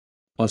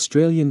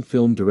Australian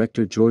film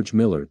director George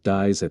Miller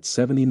dies at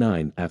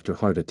 79 after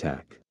heart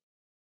attack.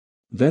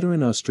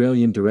 Veteran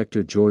Australian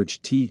director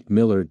George T.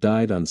 Miller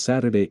died on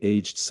Saturday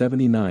aged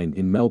 79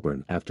 in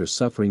Melbourne after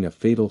suffering a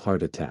fatal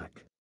heart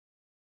attack.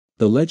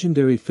 The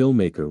legendary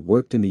filmmaker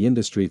worked in the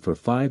industry for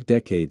 5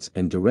 decades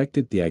and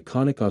directed the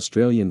iconic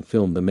Australian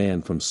film The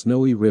Man from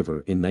Snowy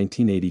River in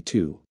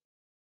 1982.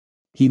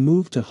 He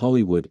moved to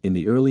Hollywood in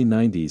the early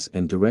 90s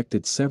and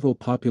directed several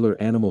popular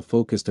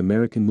animal-focused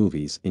American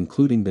movies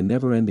including The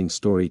NeverEnding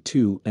Story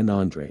 2 and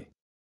Andre.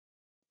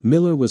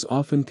 Miller was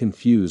often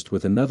confused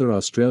with another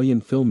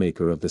Australian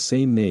filmmaker of the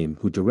same name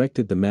who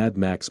directed the Mad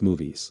Max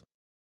movies.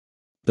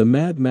 The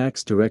Mad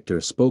Max director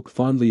spoke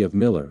fondly of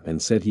Miller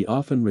and said he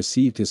often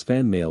received his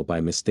fan mail by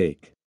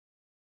mistake.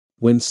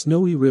 When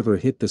Snowy River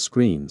hit the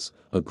screens,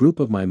 a group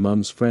of my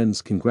mum's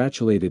friends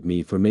congratulated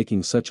me for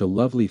making such a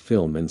lovely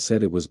film and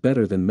said it was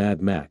better than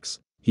Mad Max,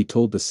 he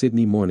told the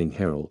Sydney Morning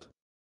Herald.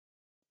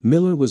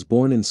 Miller was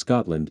born in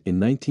Scotland in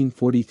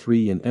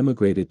 1943 and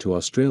emigrated to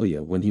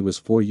Australia when he was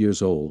 4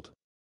 years old.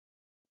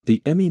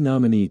 The Emmy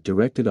nominee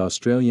directed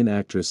Australian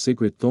actress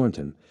Sigrid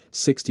Thornton,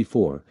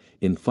 64,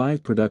 in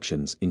 5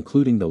 productions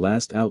including The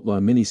Last Outlaw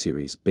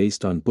miniseries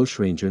based on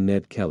bushranger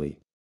Ned Kelly.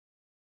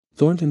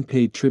 Thornton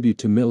paid tribute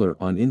to Miller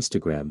on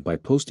Instagram by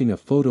posting a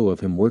photo of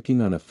him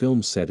working on a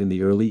film set in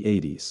the early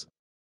 80s.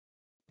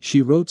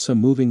 She wrote some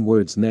moving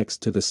words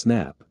next to the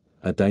snap,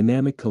 a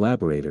dynamic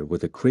collaborator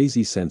with a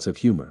crazy sense of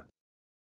humor.